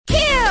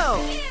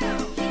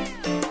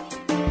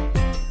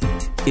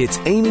It's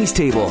Amy's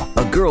Table,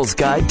 a girl's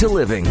guide to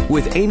living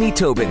with Amy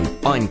Tobin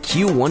on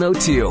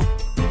Q102.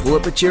 Pull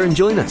up a chair and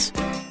join us.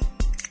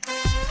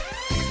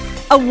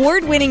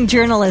 Award-winning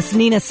journalist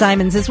Nina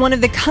Simonds is one of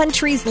the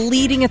country's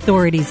leading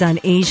authorities on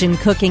Asian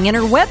cooking, and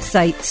her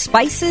website,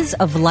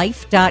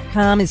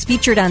 spicesoflife.com, is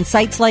featured on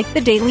sites like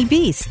The Daily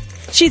Beast.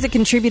 She's a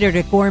contributor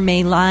to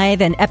Gourmet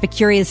Live and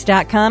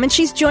Epicurious.com, and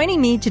she's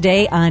joining me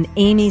today on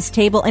Amy's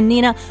Table. And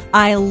Nina,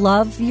 I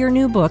love your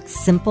new book,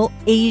 Simple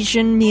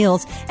Asian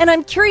Meals, and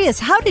I'm curious,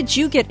 how did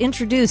you get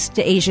introduced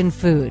to Asian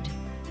food?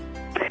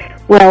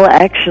 Well,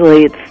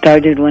 actually, it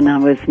started when I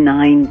was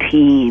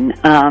 19.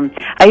 I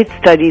had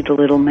studied a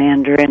little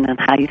Mandarin in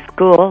high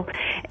school,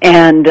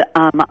 and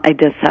I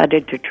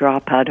decided to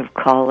drop out of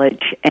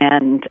college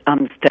and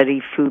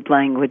study food,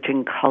 language,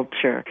 and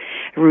culture.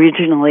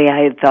 Originally,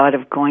 I had thought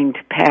of going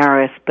to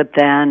Paris, but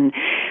then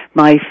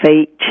my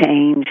fate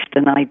changed,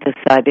 and I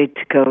decided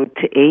to go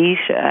to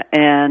Asia.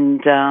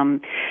 And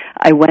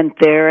I went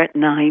there at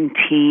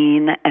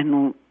 19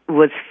 and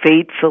was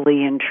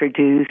fatefully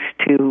introduced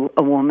to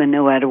a woman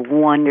who had a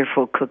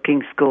wonderful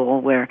cooking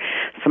school where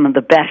some of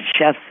the best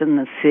chefs in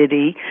the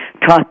city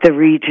taught the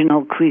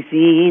regional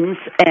cuisines,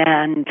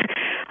 and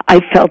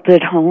I felt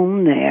at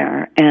home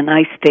there, and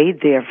I stayed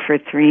there for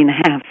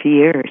 3.5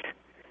 years.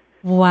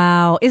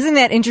 Wow. Isn't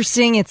that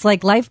interesting? It's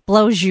like life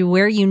blows you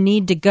where you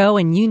need to go,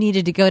 and you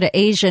needed to go to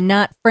Asia,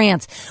 not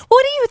France.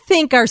 What do you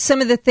think are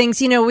some of the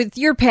things, with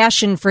your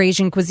passion for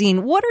Asian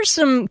cuisine, what are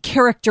some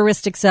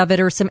characteristics of it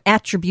or some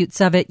attributes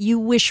of it you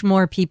wish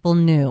more people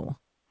knew?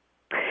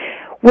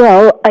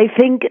 Well, I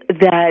think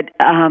that,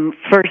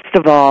 first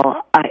of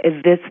all,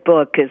 this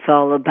book is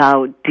all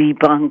about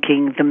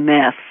debunking the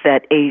myth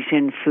that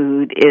Asian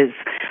food is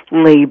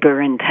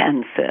labor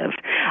intensive.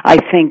 I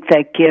think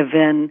that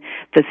given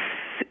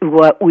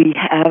what we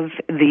have,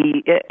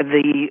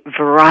 the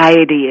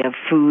variety of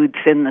foods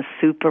in the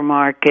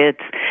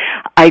supermarkets,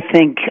 I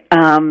think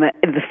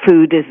the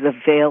food is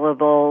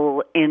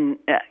available in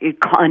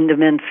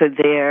condiments are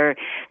there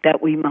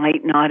that we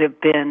might not have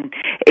been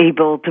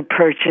able to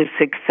purchase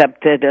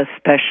except at a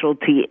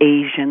specialty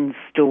Asian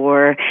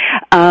store.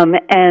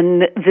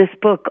 And this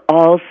book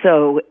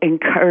also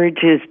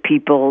encourages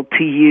people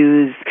to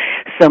use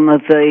some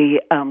of the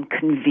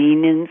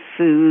convenience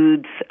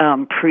foods,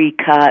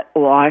 pre-cut,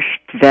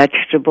 washed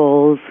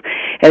vegetables,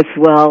 as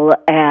well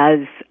as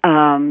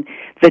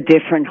the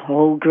different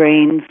whole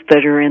grains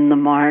that are in the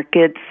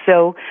market.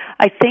 So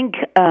I think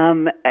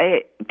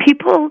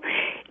people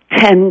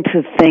tend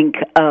to think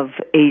of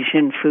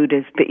Asian food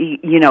as,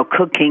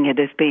 cooking it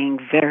as being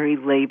very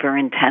labor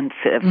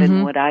intensive. Mm-hmm.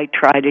 And what I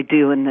try to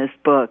do in this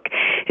book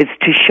is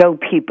to show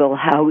people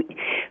how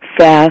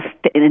fast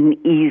and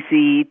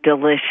easy,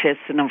 delicious,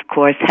 and of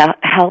course how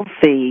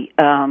healthy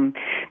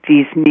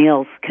these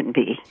meals can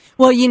be.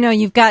 Well,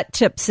 you've got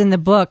tips in the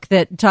book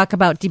that talk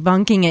about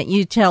debunking it.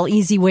 You tell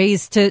easy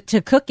ways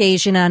to cook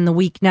Asian on the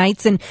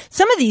weeknights, and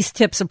some of these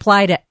tips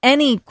apply to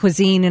any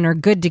cuisine and are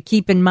good to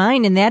keep in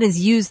mind, and that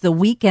is use the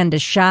weekend to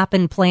shop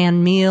and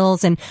plan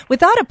meals. And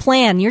without a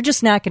plan, you're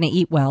just not going to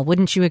eat well.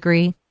 Wouldn't you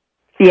agree?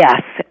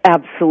 Yes,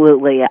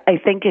 absolutely. I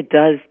think it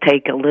does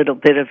take a little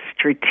bit of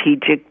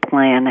strategic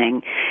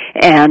planning.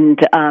 And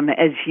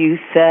as you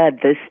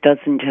said, this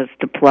doesn't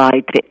just apply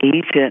to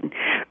Asian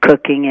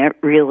cooking. It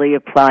really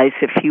applies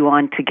if you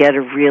want to get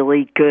a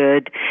really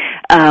good,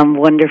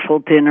 wonderful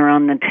dinner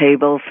on the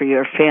table for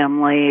your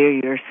family or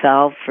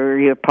yourself or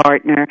your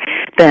partner,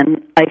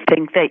 then I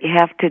think that you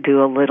have to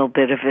do a little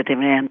bit of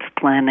advanced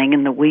planning,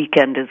 and the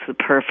weekend is the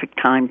perfect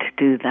time to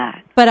do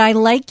that. But I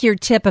like your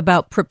tip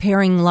about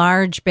preparing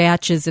large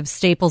batches of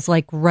staples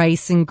like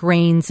rice and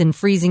grains and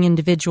freezing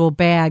individual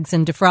bags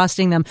and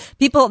defrosting them.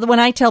 When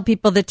I tell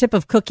people the tip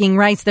of cooking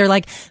rice, they're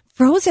like,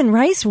 frozen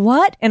rice,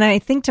 what? And I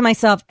think to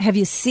myself, have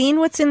you seen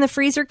what's in the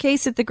freezer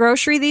case at the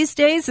grocery these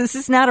days? This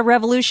is not a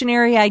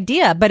revolutionary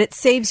idea, but it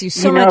saves you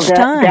so much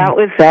time. That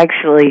was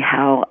actually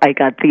how I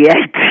got the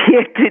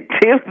idea to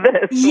do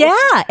this.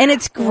 Yeah, and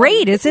it's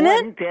great, isn't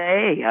it? One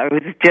day, I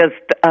was just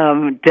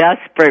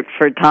desperate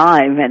for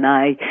time, and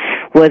I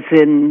was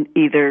in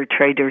either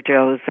Trader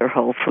Joe's or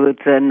Whole Foods,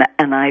 and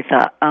I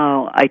thought,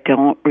 I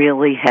don't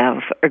really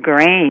have a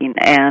grain,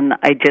 and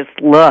I just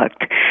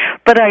looked.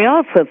 But I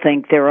also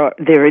think there are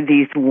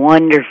these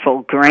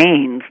wonderful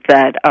grains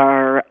that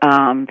are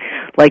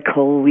like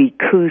whole wheat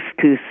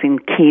couscous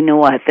and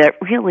quinoa that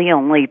really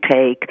only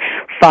take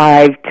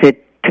 5 to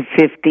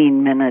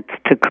 15 minutes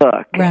to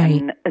cook.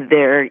 Right. And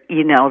they're,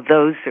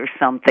 those are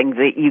something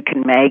that you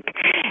can make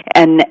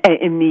and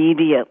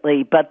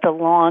immediately. But the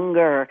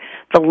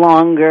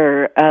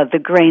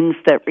grains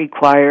that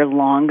require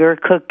longer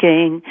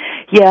cooking,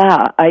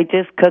 I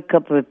just cook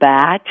up a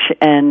batch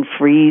and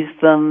freeze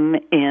them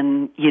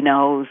in,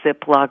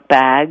 Ziploc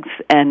bags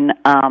and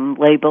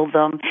label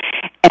them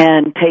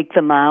and take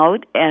them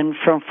out. And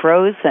from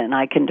frozen,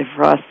 I can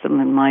defrost them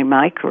in my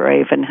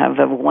microwave and have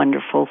a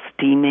wonderful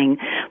steaming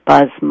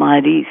basmati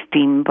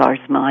steamed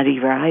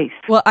basmati rice.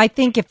 Well, I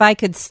think if I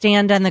could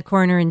stand on the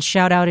corner and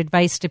shout out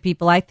advice to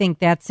people, I think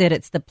that's it.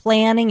 It's the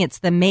planning, it's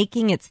the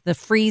making, it's the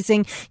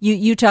freezing.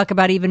 You talk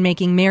about even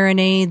making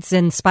marinades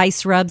and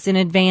spice rubs in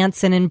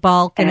advance and in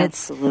bulk, and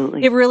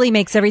Absolutely. it really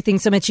makes everything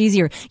so much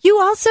easier. You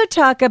also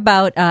talk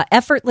about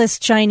effortless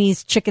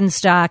Chinese chicken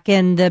stock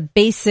and the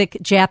basic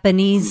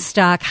Japanese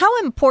stock. How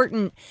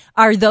important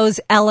are those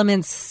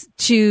elements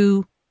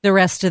to the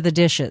rest of the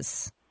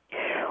dishes?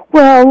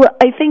 Well,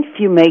 I think if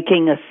you're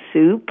making a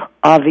soup,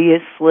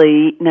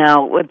 obviously,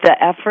 now with the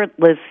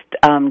effortless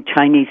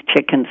Chinese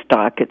chicken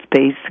stock, it's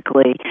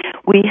basically,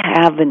 we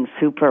have in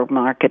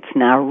supermarkets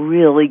now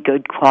really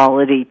good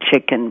quality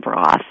chicken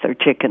broth or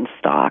chicken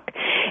stock.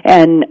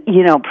 And,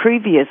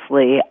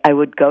 previously I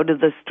would go to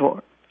the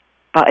store,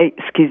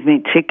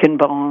 chicken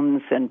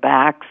bones and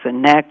backs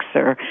and necks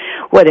or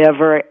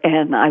whatever,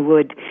 and I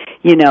would,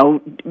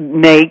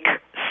 make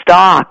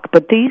stock,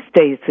 but these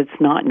days it's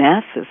not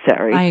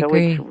necessary. I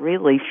agree. It's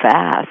really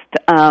fast.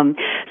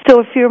 So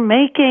if you're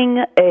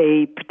making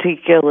a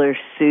particular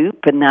soup,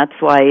 and that's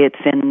why it's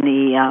in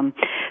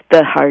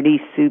the hearty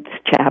soups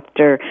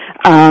chapter,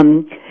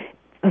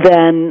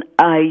 then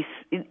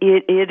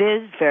it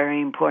is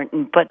very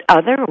important. But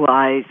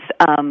otherwise,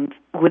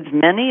 with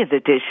many of the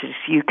dishes,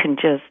 you can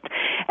just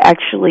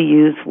actually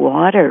use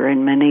water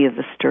in many of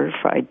the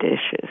stir-fried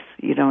dishes.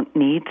 You don't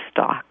need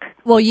stock.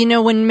 Well,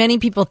 when many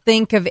people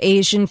think of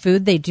Asian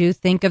food, they do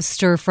think of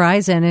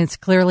stir-fries, and it's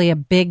clearly a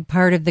big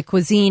part of the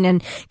cuisine.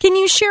 And can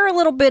you share a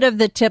little bit of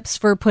the tips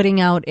for putting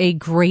out a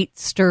great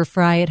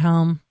stir-fry at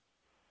home?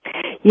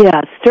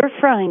 Yeah,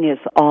 stir-frying is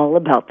all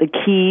about, the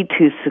key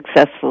to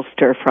successful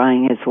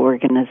stir-frying is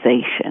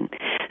organization.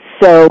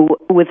 So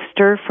with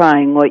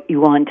stir-frying, what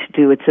you want to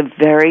do, it's a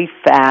very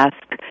fast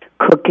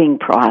cooking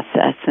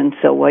process, and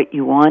so what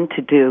you want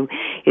to do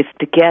is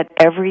to get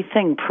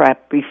everything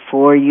prepped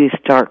before you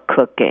start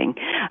cooking.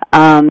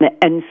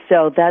 And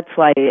so that's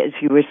why, as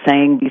you were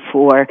saying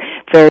before,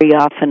 very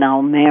often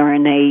I'll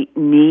marinate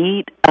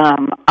meat.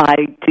 I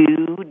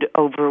do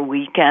over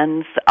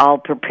weekends. I'll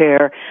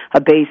prepare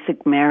a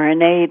basic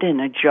marinade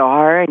in a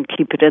jar and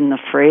keep it in the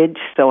fridge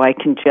so I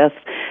can just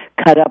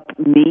cut up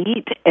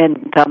meat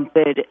and dump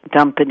it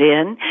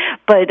in.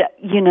 But,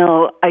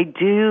 I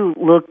do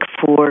look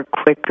for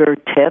quicker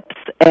tips,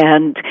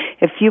 and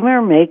if you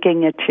were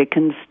making a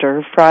chicken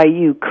stir fry,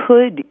 you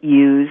could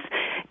use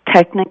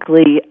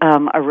technically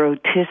a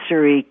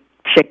rotisserie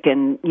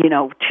chicken,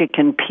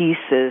 chicken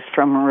pieces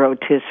from a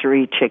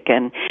rotisserie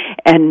chicken,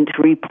 and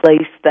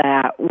replace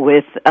that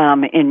with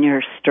in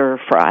your stir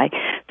fry.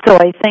 So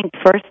I think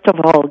first of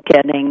all,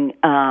 getting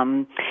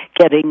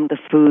the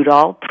food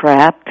all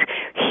prepped,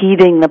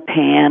 heating the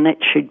pan. It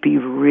should be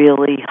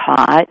really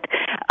hot.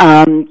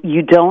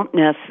 You don't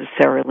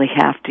necessarily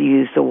have to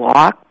use a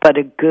wok, but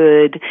a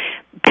good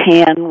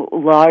pan,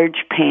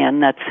 large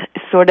pan that's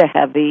sort of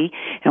heavy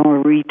and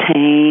will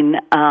retain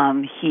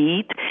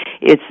heat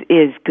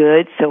is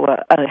good. So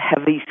a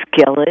heavy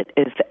skillet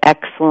is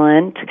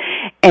excellent.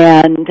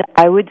 And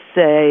I would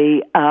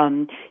say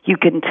you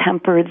can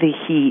temper the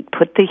heat,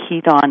 put the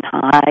heat on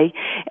high,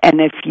 and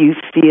if you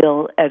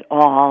feel at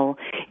all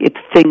if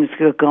things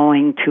are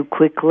going too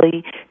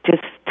quickly,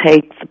 just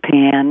take the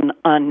pan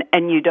on,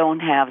 and you don't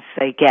have,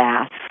 say,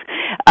 gas,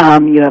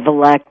 you have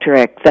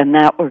electric, then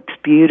that works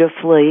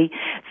beautifully.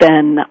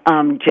 Then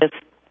just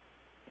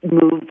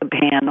move the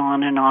pan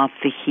on and off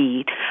the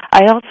heat.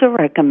 I also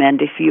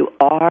recommend, if you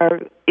are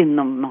in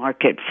the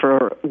market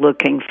for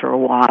looking for a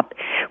wok,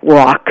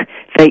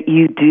 that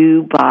you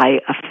do buy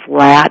a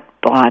flat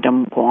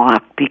bottom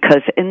wok,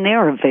 because and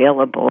they're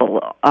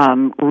available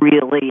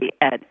really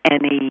at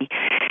any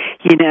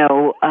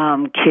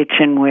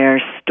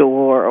kitchenware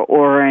store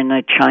or in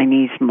a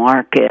Chinese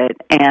market.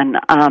 And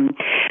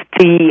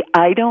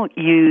I don't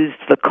use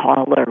the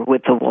collar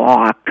with the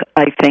wok.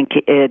 I think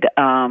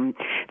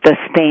the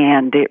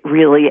stand, it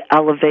really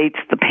elevates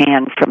the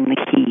pan from the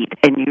heat,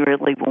 and you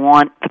really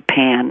want the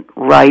pan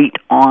right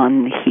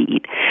on the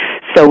heat.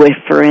 So if,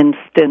 for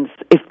instance,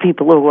 if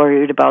people are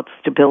worried about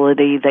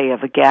stability, they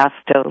have a gas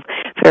stove.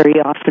 Very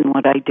often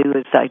what I do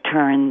is I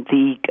turn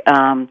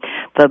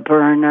the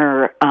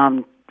burner,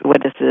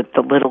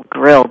 the little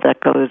grill that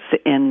goes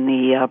in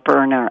the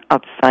burner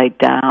upside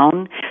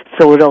down,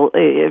 so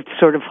it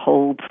sort of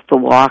holds the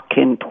wok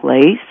in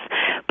place.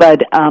 But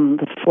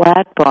the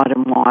flat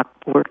bottom wok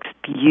works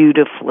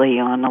beautifully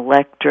on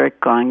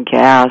electric, on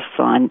gas,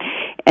 on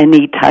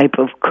any type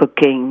of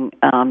cooking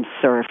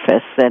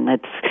surface, and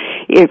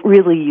it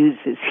really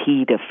uses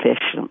heat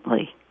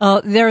efficiently. Oh,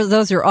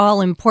 those are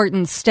all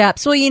important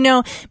steps.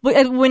 Well,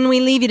 when we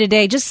leave you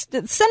today, just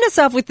send us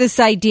off with this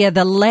idea.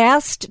 The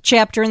last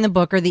chapter in the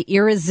book are the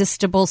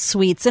irresistible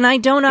sweets. And I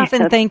don't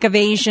often think of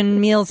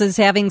Asian meals as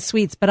having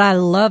sweets, but I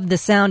love the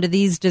sound of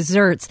these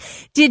desserts.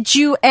 Did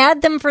you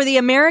add them for the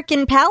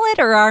American palate,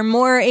 or are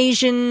more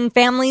Asian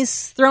families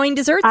just throwing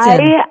desserts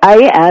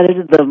I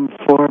added them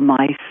for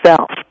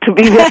myself, to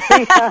be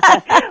very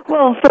honest.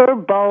 Well, for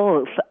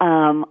both.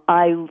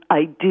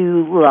 I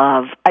do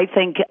love, I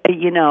think,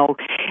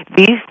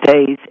 these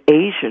days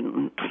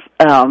Asians,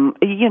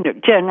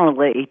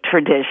 generally,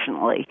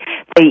 traditionally,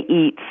 they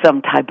eat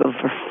some type of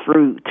a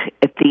fruit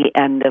at the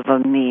end of a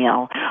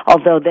meal,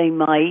 although they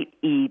might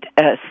eat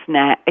a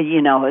snack, a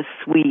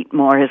sweet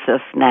more as a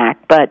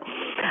snack. But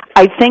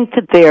I think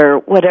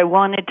that what I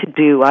wanted to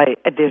do,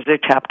 there's a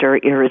chapter,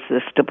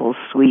 Irresistible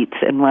Sweets,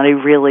 and what I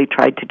really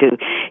tried to do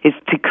is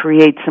to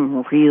create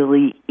some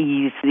really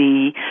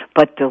easy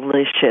but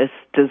delicious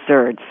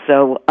desserts.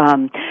 So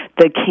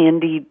the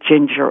candied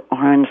ginger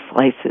orange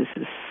slices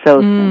is so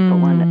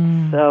simple and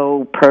it's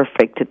so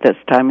perfect at this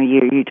time of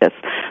year. You just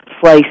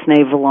slice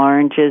navel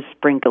oranges,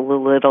 sprinkle a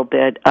little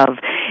bit of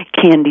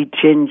candied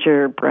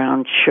ginger,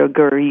 brown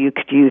sugar. You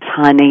could use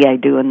honey, I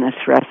do in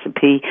this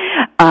recipe.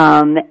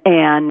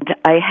 And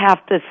I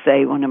have to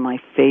say one of my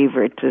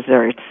favorite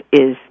desserts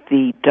is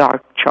the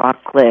dark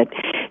chocolate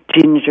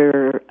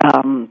ginger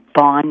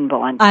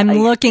bonbon. I'm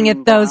looking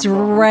at those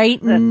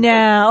right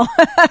now.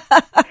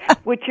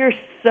 Which are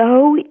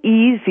so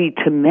easy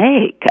to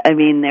make. I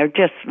mean, they're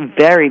just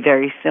very,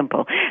 very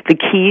simple. The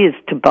key is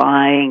to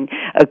buying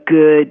a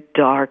good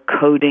dark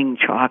coating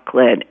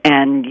chocolate,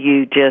 and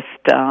you just,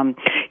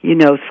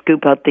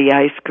 scoop out the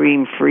ice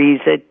cream, freeze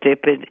it,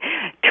 dip it,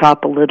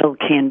 chop a little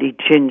candied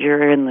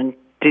ginger, and then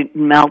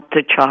melt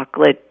the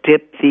chocolate,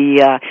 dip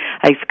the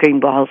ice cream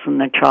balls in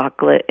the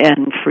chocolate,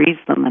 and freeze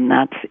them, and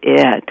that's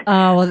it.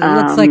 Oh, well, it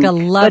looks like a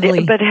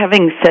lovely... But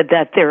having said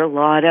that, there are a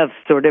lot of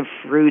sort of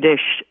fruity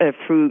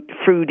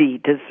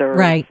desserts.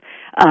 Right.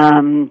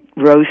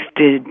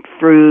 Roasted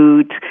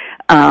fruit,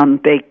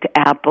 baked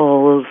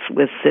apples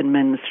with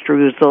cinnamon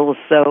streusel.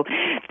 So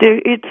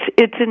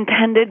it's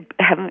intended,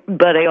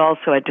 but I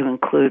also had to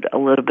include a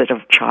little bit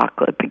of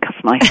chocolate because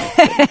my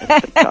husband is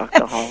a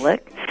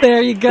chocoholic.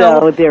 There you go.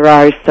 So there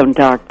are some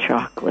dark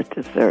chocolate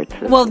desserts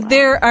as well.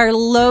 There are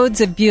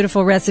loads of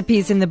beautiful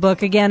recipes in the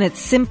book. Again, it's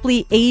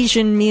Simply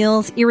Asian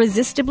Meals,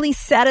 Irresistibly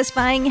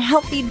Satisfying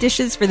Healthy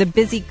Dishes for the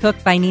Busy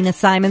Cook by Nina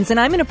Simonds. And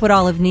I'm going to put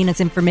all of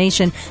Nina's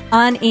information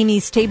on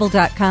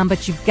amystable.com,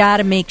 but you've got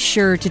to make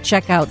sure to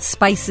check out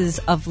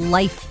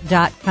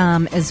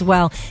spicesoflife.com as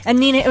well. And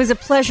Nina, it was a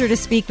pleasure to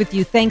speak with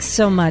you. Thanks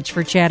so much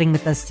for chatting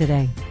with us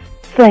today.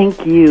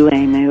 Thank you,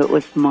 Amy. It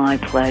was my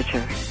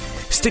pleasure.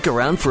 Stick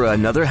around for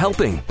another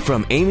helping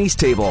from Amy's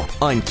Table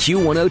on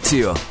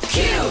Q102.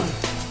 Q!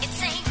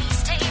 It's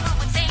Amy's Table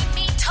with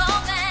Amy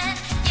Tobin.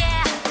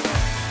 Yeah.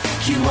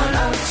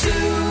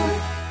 Q102.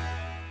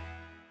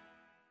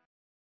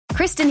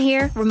 Kristen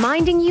here,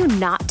 reminding you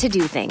not to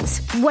do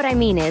things. What I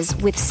mean is,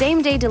 with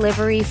same-day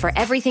delivery for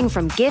everything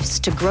from gifts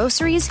to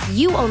groceries,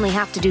 you only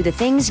have to do the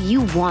things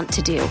you want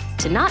to do.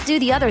 To not do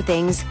the other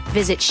things,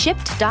 visit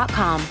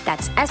Shipt.com.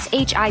 That's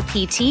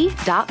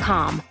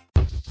SHIPT.com.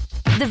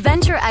 The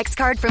Venture X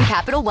card from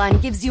Capital One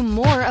gives you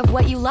more of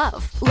what you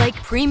love, like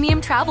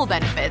premium travel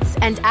benefits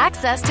and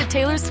access to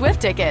Taylor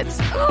Swift tickets.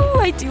 Oh,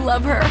 I do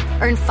love her.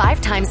 Earn 5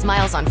 times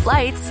miles on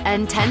flights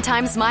and 10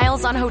 times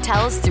miles on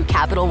hotels through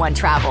Capital One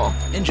Travel.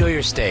 Enjoy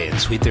your stay in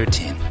Suite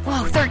 13.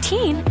 Whoa,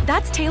 13?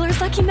 That's Taylor's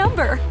lucky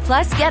number.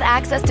 Plus, get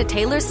access to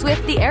Taylor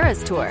Swift The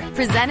Eras Tour,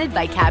 presented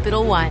by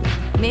Capital One.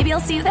 Maybe I'll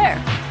see you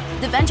there.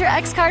 The Venture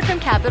X card from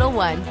Capital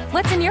One.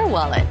 What's in your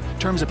wallet?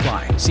 Terms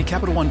apply. See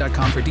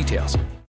CapitalOne.com for details.